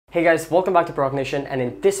Hey guys, welcome back to Procognition, and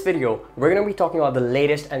in this video, we're going to be talking about the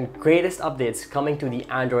latest and greatest updates coming to the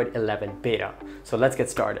Android 11 beta. So let's get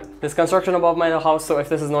started. There's construction above my house, so if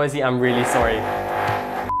this is noisy, I'm really sorry.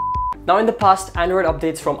 Now in the past, Android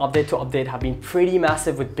updates from update to update have been pretty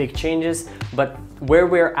massive with big changes, but where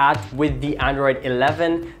we're at with the Android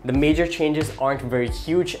 11, the major changes aren't very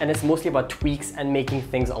huge, and it's mostly about tweaks and making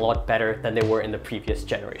things a lot better than they were in the previous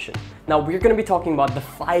generation. Now we're going to be talking about the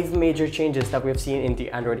 5 major changes that we've seen in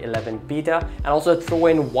the Android 11 beta, and also throw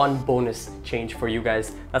in one bonus change for you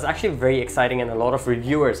guys. That's actually very exciting, and a lot of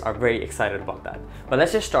reviewers are very excited about that. But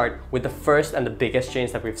let's just start with the first and the biggest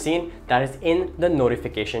change that we've seen, that is in the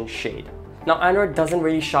notification shade. Now Android doesn't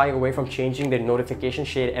really shy away from changing their notification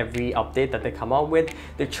shade every update that they come out with.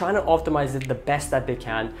 They're trying to optimize it the best that they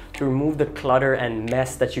can to remove the clutter and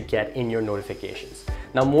mess that you get in your notifications.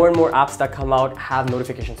 Now more and more apps that come out have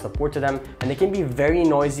notification support to them, and they can be very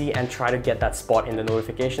noisy and try to get that spot in the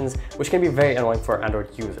notifications, which can be very annoying for Android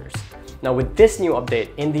users. Now with this new update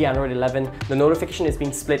in the Android 11, the notification is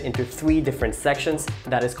being split into 3 different sections,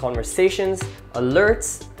 that is conversations,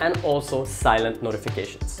 alerts, and also silent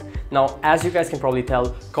notifications. Now, as you guys can probably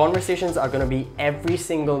tell, conversations are going to be every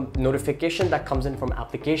single notification that comes in from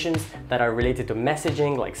applications that are related to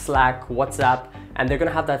messaging like Slack, WhatsApp, and they're going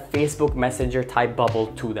to have that Facebook Messenger type bubble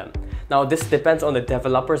to them. Now this depends on the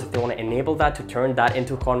developers if they want to enable that to turn that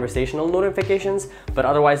into conversational notifications, but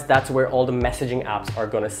otherwise that's where all the messaging apps are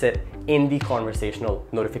going to sit, in the conversational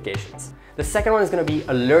notifications. The second one is going to be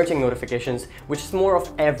alerting notifications, which is more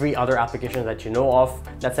of every other application that you know of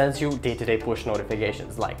that sends you day-to-day push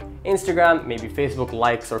notifications like Instagram, maybe Facebook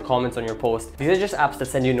likes or comments on your post. These are just apps that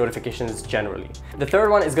send you notifications generally. The third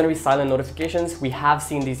one is going to be silent notifications. We have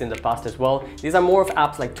seen these in the past as well. These are more of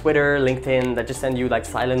apps like Twitter, LinkedIn that just send you like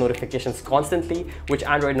silent notifications constantly, which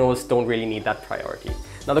Android knows don't really need that priority.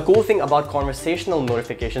 Now the cool thing about conversational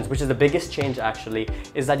notifications, which is the biggest change actually,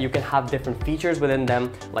 is that you can have different features within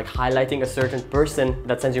them, like highlighting a certain person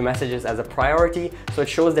that sends you messages as a priority, so it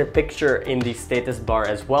shows their picture in the status bar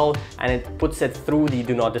as well, and it puts it through the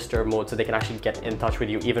do not disturb mode, so they can actually get in touch with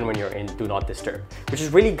you even when you're in do not disturb, which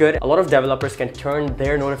is really good. A lot of developers can turn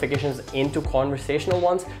their notifications into conversational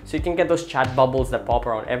ones, so you can get those chat bubbles that pop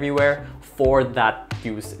around everywhere for that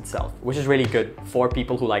use itself, which is really good for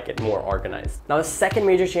people who like it more organized. Now the second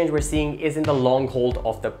major change we're seeing is in the long hold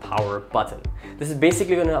of the power button. This is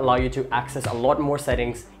basically going to allow you to access a lot more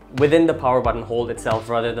settings within the power button hold itself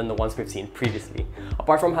rather than the ones we've seen previously.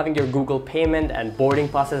 Apart from having your Google payment and boarding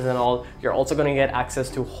passes and all, you're also going to get access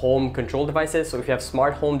to home control devices. So if you have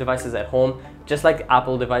smart home devices at home, just like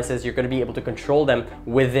Apple devices, you're going to be able to control them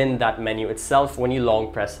within that menu itself when you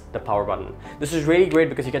long press the power button. This is really great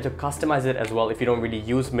because you get to customize it as well if you don't really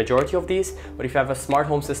use majority of these. But if you have a smart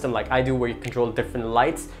home system like I do, where you control different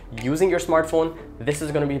lights using your smartphone, this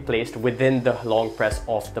is going to be placed within the long press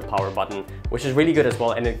of the power button, which is really good as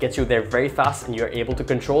well, and it gets you there very fast, and you're able to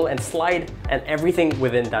control and slide and everything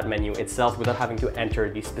within that menu itself without having to enter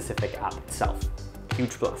the specific app itself.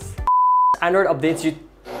 Huge plus. Android updates you.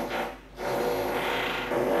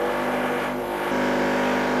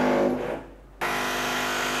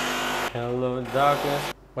 Hello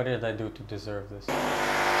darkness. What did I do to deserve this?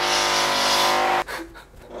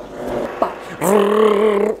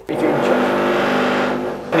 If you enjoy,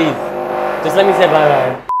 please, just let me say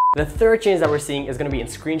bye-bye. The third change that we're seeing is going to be in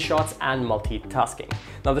screenshots and multitasking.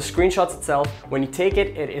 Now the screenshots itself, when you take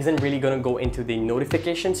it, it isn't really going to go into the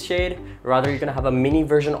notifications shade. Rather, you're going to have a mini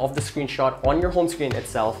version of the screenshot on your home screen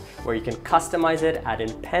itself, where you can customize it, add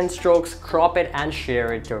in pen strokes, crop it, and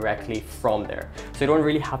share it directly from there. So you don't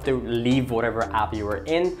really have to leave whatever app you were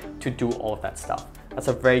in to do all of that stuff. That's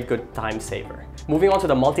a very good time saver. Moving on to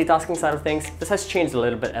the multitasking side of things, this has changed a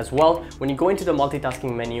little bit as well. When you go into the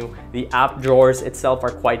multitasking menu, the app drawers itself are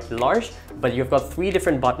quite large, but you've got 3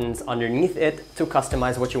 different buttons underneath it to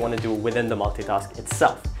customize what you want to do within the multitask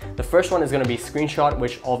itself. The first one is going to be screenshot,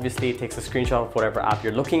 which obviously takes a screenshot of whatever app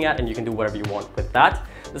you're looking at, and you can do whatever you want with that.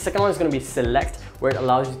 The second one is going to be select, where it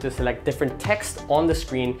allows you to select different text on the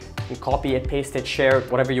screen and copy it, paste it, share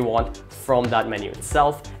it, whatever you want from that menu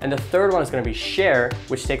itself. And the third one is going to be share,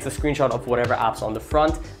 which takes a screenshot of whatever app's on the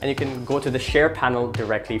front, and you can go to the share panel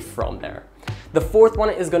directly from there. The fourth one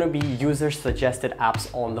is going to be user suggested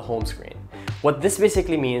apps on the home screen. What this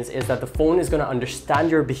basically means is that the phone is going to understand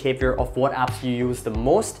your behavior of what apps you use the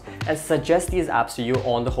most and suggest these apps to you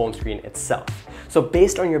on the home screen itself. So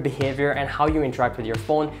based on your behavior and how you interact with your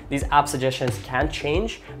phone, these app suggestions can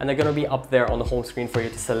change, and they're going to be up there on the home screen for you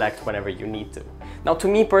to select whenever you need to. Now, to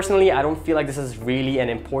me personally, I don't feel like this is really an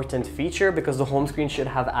important feature because the home screen should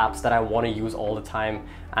have apps that I want to use all the time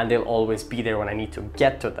and they'll always be there when I need to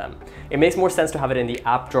get to them. It makes more sense to have it in the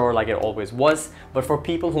app drawer like it always was, but for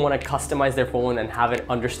people who want to customize their phone and have it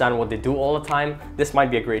understand what they do all the time, this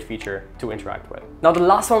might be a great feature to interact with. Now, the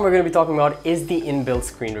last one we're going to be talking about is the inbuilt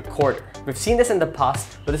screen recorder. We've seen this in the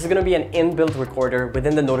past, but this is going to be an inbuilt recorder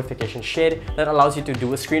within the notification shade that allows you to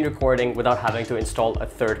do a screen recording without having to install a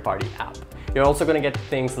third-party app. You're also going to get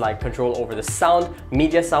things like control over the sound,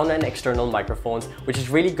 media sound, and external microphones, which is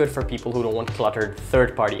really good for people who don't want cluttered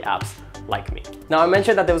third-party apps like me. Now, I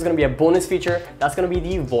mentioned that there was going to be a bonus feature. That's going to be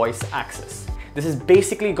the voice access. This is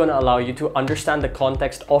basically going to allow you to understand the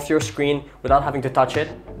context of your screen without having to touch it.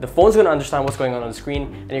 The phone's going to understand what's going on the screen,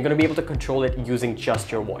 and you're going to be able to control it using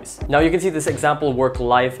just your voice. Now, you can see this example work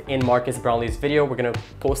live in Marques Brownlee's video. We're going to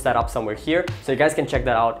post that up somewhere here, so you guys can check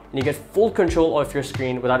that out. And you get full control of your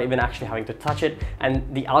screen without even actually having to touch it. And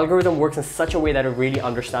the algorithm works in such a way that it really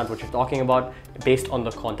understands what you're talking about based on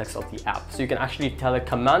the context of the app. So you can actually tell it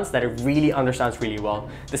commands that it really understands really well.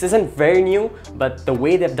 This isn't very new, but the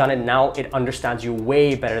way they've done it now, it understands you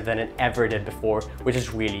way better than it ever did before, which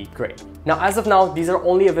is really great. Now, as of now, these are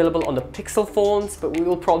only available on the Pixel phones, but we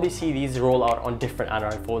will probably see these roll out on different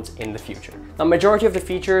Android phones in the future. Now, majority of the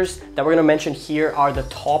features that we're going to mention here are the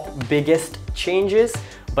top biggest changes.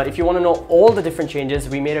 But if you want to know all the different changes,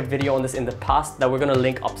 we made a video on this in the past that we're going to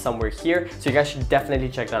link up somewhere here. So you guys should definitely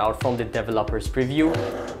check that out from the developer's preview.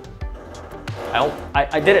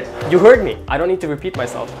 I did it. You heard me. I don't need to repeat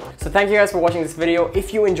myself. So thank you guys for watching this video.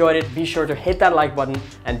 If you enjoyed it, be sure to hit that like button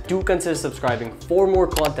and do consider subscribing for more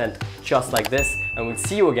content just like this. And we'll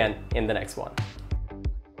see you again in the next one.